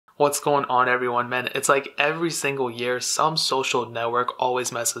What's going on, everyone? Man, it's like every single year some social network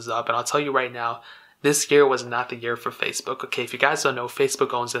always messes up, and I'll tell you right now, this year was not the year for Facebook. Okay, if you guys don't know,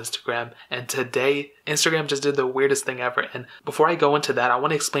 Facebook owns Instagram, and today Instagram just did the weirdest thing ever. And before I go into that, I want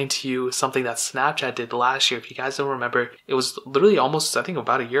to explain to you something that Snapchat did last year. If you guys don't remember, it was literally almost, I think,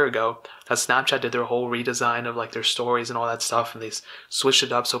 about a year ago that Snapchat did their whole redesign of like their stories and all that stuff, and they switched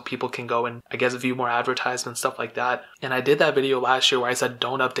it up so people can go and I guess view more advertisements, stuff like that. And I did that video last year where I said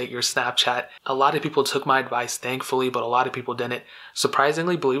don't update your Snapchat. A lot of people took my advice, thankfully, but a lot of people didn't.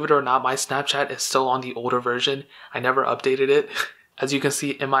 Surprisingly, believe it or not, my Snapchat is still on the older version. I never updated it. As you can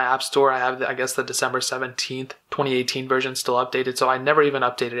see in my app store, I have, I guess, the December 17th, 2018 version still updated, so I never even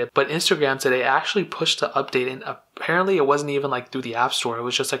updated it. But Instagram today actually pushed to update, and apparently it wasn't even like through the app store. It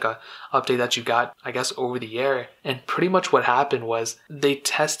was just like a update that you got, I guess, over the air. And pretty much what happened was they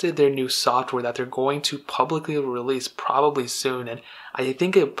tested their new software that they're going to publicly release probably soon. And I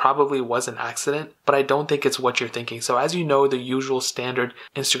think it probably was an accident, but I don't think it's what you're thinking. So as you know, the usual standard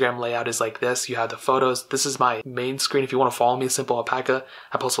Instagram layout is like this. You have the photos. This is my main screen. If you want to follow me, Simple Alpaca.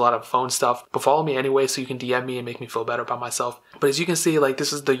 I post a lot of phone stuff, but follow me anyway so you can DM me and make me feel better about myself. But as you can see, like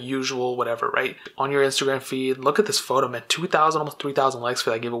this is the usual whatever, right? On your Instagram feed, look at this photo, man. 2,000, almost 3,000 likes for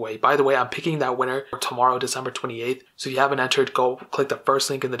that giveaway. By the way, I'm picking that winner tomorrow, December 28th. So if you haven't entered, go click the first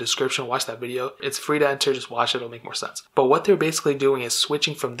link in the description, watch that video. It's free to enter, just watch it, it'll make more sense. But what they're basically doing is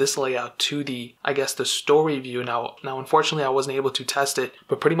switching from this layout to the, I guess, the story view. Now unfortunately I wasn't able to test it,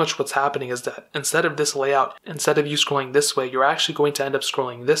 but pretty much what's happening is that instead of this layout, instead of you scrolling this way, you're actually going to end up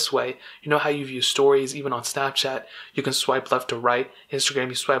scrolling this way. You know how you view stories, even on Snapchat, you can swipe left to right. Instagram,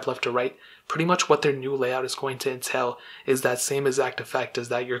 you swipe left to right. Pretty much what their new layout is going to entail is that same exact effect, is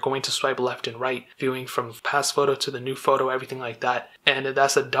that you're going to swipe left and right, viewing from past photo to the new photo, everything like that. And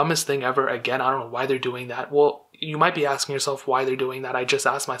that's the dumbest thing ever. Again, I don't know why they're doing that. Well, you might be asking yourself why they're doing that. I just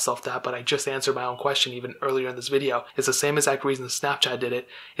asked myself that, but I just answered my own question even earlier in this video. It's the same exact reason Snapchat did it.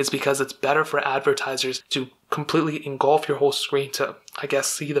 It's because it's better for advertisers to completely engulf your whole screen to, I guess,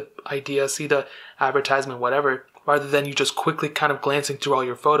 see the idea, see the advertisement, whatever. Rather than you just quickly kind of glancing through all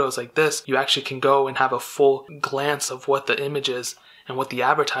your photos like this, you actually can go and have a full glance of what the image is and what the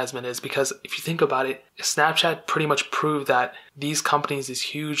advertisement is. Because if you think about it, Snapchat pretty much proved that these companies, these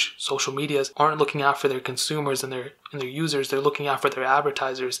huge social medias, aren't looking out for their consumers and their users. They're looking out for their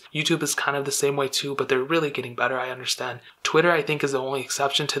advertisers. YouTube is kind of the same way too, but they're really getting better, I understand. Twitter, I think, is the only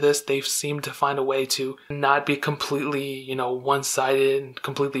exception to this. They've seemed to find a way to not be completely, one-sided and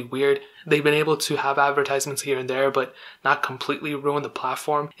completely weird. They've been able to have advertisements here and there, but not completely ruin the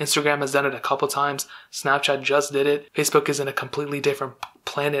platform. Instagram has done it a couple times. Snapchat just did it. Facebook is in a completely different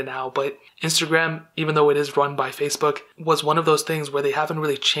planet now, but Instagram, even though it is run by Facebook, was one of those things where they haven't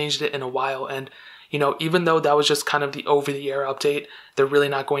really changed it in a while. And even though that was just kind of the over-the-air update, they're really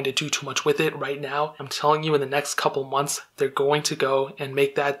not going to do too much with it right now. I'm telling you, in the next couple months, they're going to go and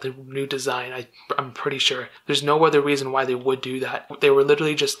make that the new design. I'm pretty sure. There's no other reason why they would do that. They were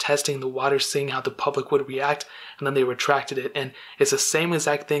literally just testing the waters, seeing how the public would react, and then they retracted it. And it's the same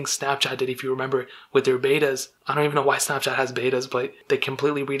exact thing Snapchat did, if you remember, with their betas. I don't even know why Snapchat has betas, but they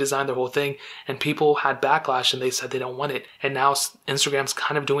completely redesigned their whole thing, and people had backlash and they said they don't want it. And now Instagram's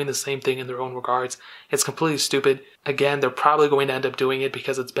kind of doing the same thing in their own regards. It's completely stupid. Again, they're probably going to end up doing it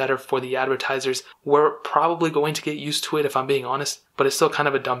because it's better for the advertisers. We're probably going to get used to it, if I'm being honest, but it's still kind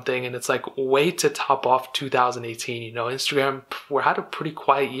of a dumb thing. And it's like, way to top off 2018. Instagram, we're had a pretty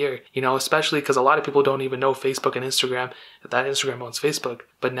quiet year, especially because a lot of people don't even know Facebook and Instagram, that Instagram owns Facebook.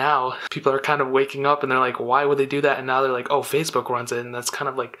 But now people are kind of waking up and they're like, why would they do that? And now they're like, oh, Facebook runs it. And that's kind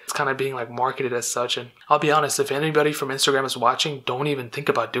of like, it's kind of being like marketed as such. And I'll be honest, if anybody from Instagram is watching, don't even think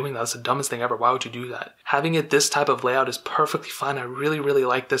about doing that. It's the dumbest thing ever. Why would you do that? Having it this type of layout is perfectly fine. I really, really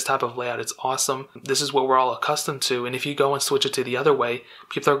like this type of layout. It's awesome. This is what we're all accustomed to. And if you go and switch it to the other way,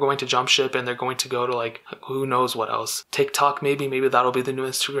 people are going to jump ship and they're going to go to like, who knows what else. TikTok, maybe that'll be the new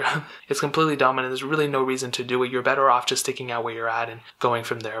Instagram. It's completely dumb and there's really no reason to do it. You're better off just sticking out where you're at and going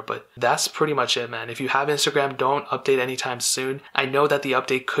from there. But that's pretty much it, man. If you have Instagram, don't update anytime soon. I know that the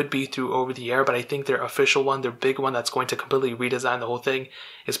update could be through over the air, but I think their official one, their big one that's going to completely redesign the whole thing,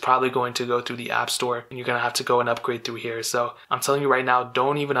 is probably going to go through the App Store, and you're going to have to go and upgrade through here. So I'm telling you right now,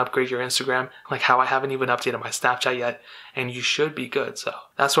 don't even upgrade your Instagram, like how I haven't even updated my Snapchat yet, and you should be good. So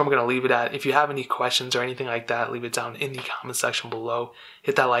that's where I'm going to leave it at. If you have any questions or anything like that, leave it down in the comment section below.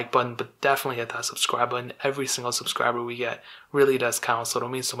 Hit that like button, but definitely hit that subscribe button. Every single subscriber we get really does count, so it'll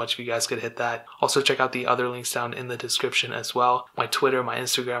mean so much if you guys could hit that. Also check out the other links down in the description as well. My Twitter, my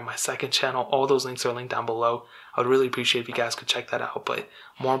Instagram, my second channel, all those links are linked down below. I would really appreciate if you guys could check that out. But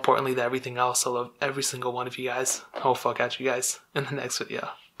more importantly than everything else, I love every single one of you guys. I'll fuck at you guys in the next video.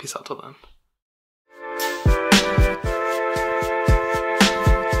 Peace out till then.